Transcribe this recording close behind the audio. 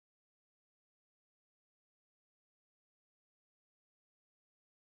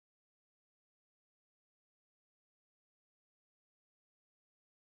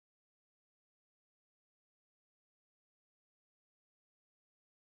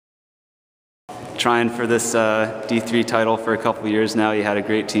trying for this D3 title for a couple of years now. You had a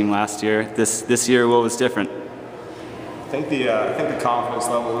great team last year. This year, what was different? I think the confidence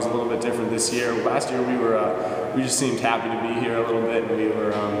level was a little bit different this year. Last year we just seemed happy to be here a little bit, and we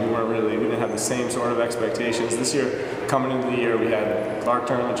didn't have the same sort of expectations. This year, coming into the year, we had Clark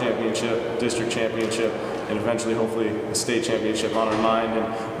Tournament Championship, District Championship, and eventually, hopefully, the State Championship on our mind.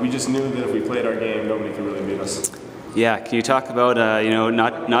 And we just knew that if we played our game, nobody could really beat us. Yeah, can you talk about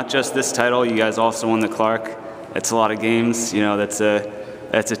not just this title? You guys also won the Clark. It's a lot of games. That's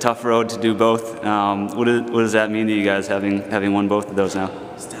a tough road to do both. What does that mean to you guys having won both of those now?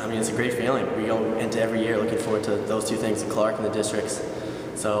 I mean, it's a great feeling. We go into every year looking forward to those two things, the Clark and the districts.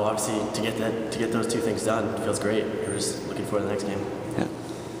 So obviously, to get those two things done feels great. We're just looking forward to the next game. Yeah,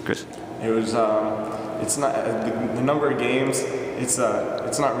 Chris. It was. It's not the number of games. It's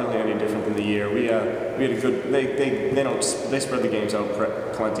not really any different than the year. We had a good. They spread the games out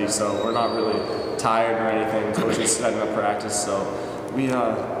plenty, so we're not really tired or anything. Coaches setting up practice, so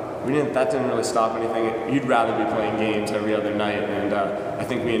that didn't really stop anything. You'd rather be playing games every other night, and I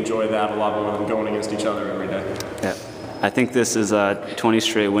think we enjoy that a lot more than going against each other every day. Yeah, I think this is 20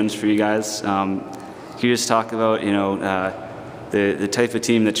 straight wins for you guys. Can you just talk about the type of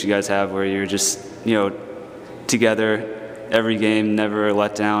team that you guys have, where you're just together every game, never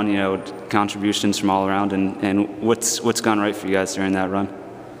let down, contributions from all around, and what's gone right for you guys during that run?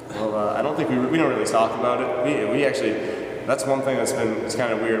 Well, I don't think we don't really talk about it. We actually. That's one thing it's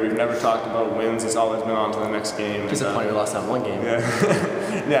kind of weird. We've never talked about wins. It's always been on to the next game. Disappointed we lost that one game. Yeah,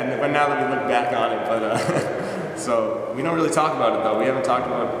 yeah. But now that we look back on it, but so we don't really talk about it though. We haven't talked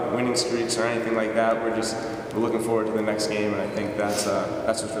about winning streaks or anything like that. We're looking forward to the next game, and I think that's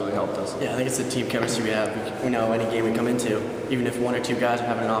what's really helped us. Yeah, I think it's the team chemistry we have. We know any game we come into, even if one or two guys are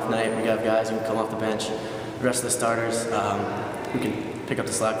having an off night, we have guys who can come off the bench. The rest of the starters, we can pick up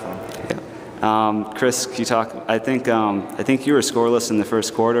the slack for them. Yeah. Chris, can you talk? I think you were scoreless in the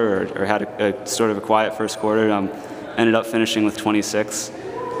first quarter, or had a sort of a quiet first quarter. Ended up finishing with 26.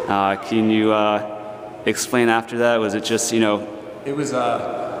 Can you explain after that? Was it just It was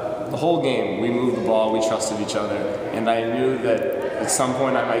the whole game. We moved the ball. We trusted each other, and I knew that at some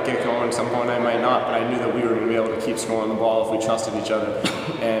point I might get going, at some point I might not. But I knew that we were going to be able to keep scoring the ball if we trusted each other.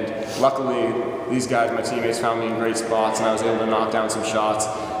 And luckily, these guys, my teammates, found me in great spots, and I was able to knock down some shots.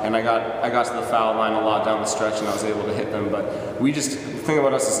 And I got to the foul line a lot down the stretch, and I was able to hit them. But the thing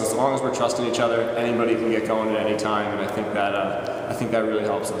about us is, as long as we're trusting each other, anybody can get going at any time, and I think that really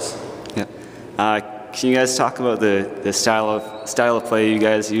helps us. Yeah. Can you guys talk about the style of play you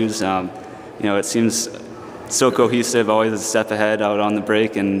guys use? It seems so cohesive, always a step ahead out on the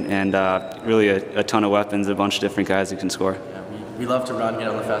break, and really a ton of weapons, a bunch of different guys who can score. Yeah, we love to run, get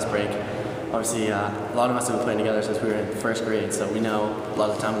on the fast break. Obviously, a lot of us have been playing together since we were in first grade, so we know a lot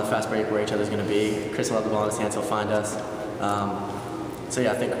of the time in the fast break where each other's going to be. Chris will have the ball in his hands, he'll find us. So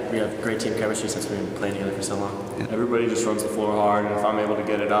yeah, I think we have great team chemistry since we've been playing together for so long. Yeah. Everybody just runs the floor hard, and if I'm able to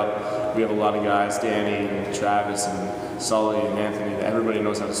get it up, we have a lot of guys, Danny and Travis and Sully and Anthony, that everybody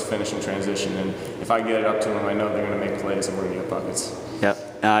knows how to finish in transition, and if I get it up to them, I know they're going to make plays and we're going to get buckets.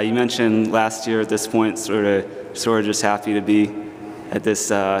 Yep. You mentioned last year at this point, sort of just happy to be at this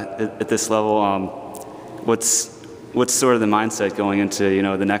level. What's sort of the mindset going into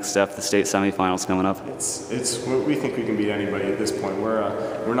the next step, the state semifinals coming up? We think we can beat anybody at this point.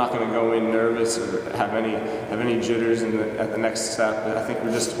 We're not going to go in nervous or have any jitters at the next step. I think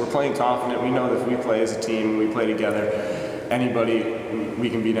we're playing confident. We know that if we play as a team, we play together, we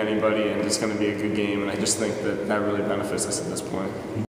can beat anybody, and it's going to be a good game. And I just think that really benefits us at this point.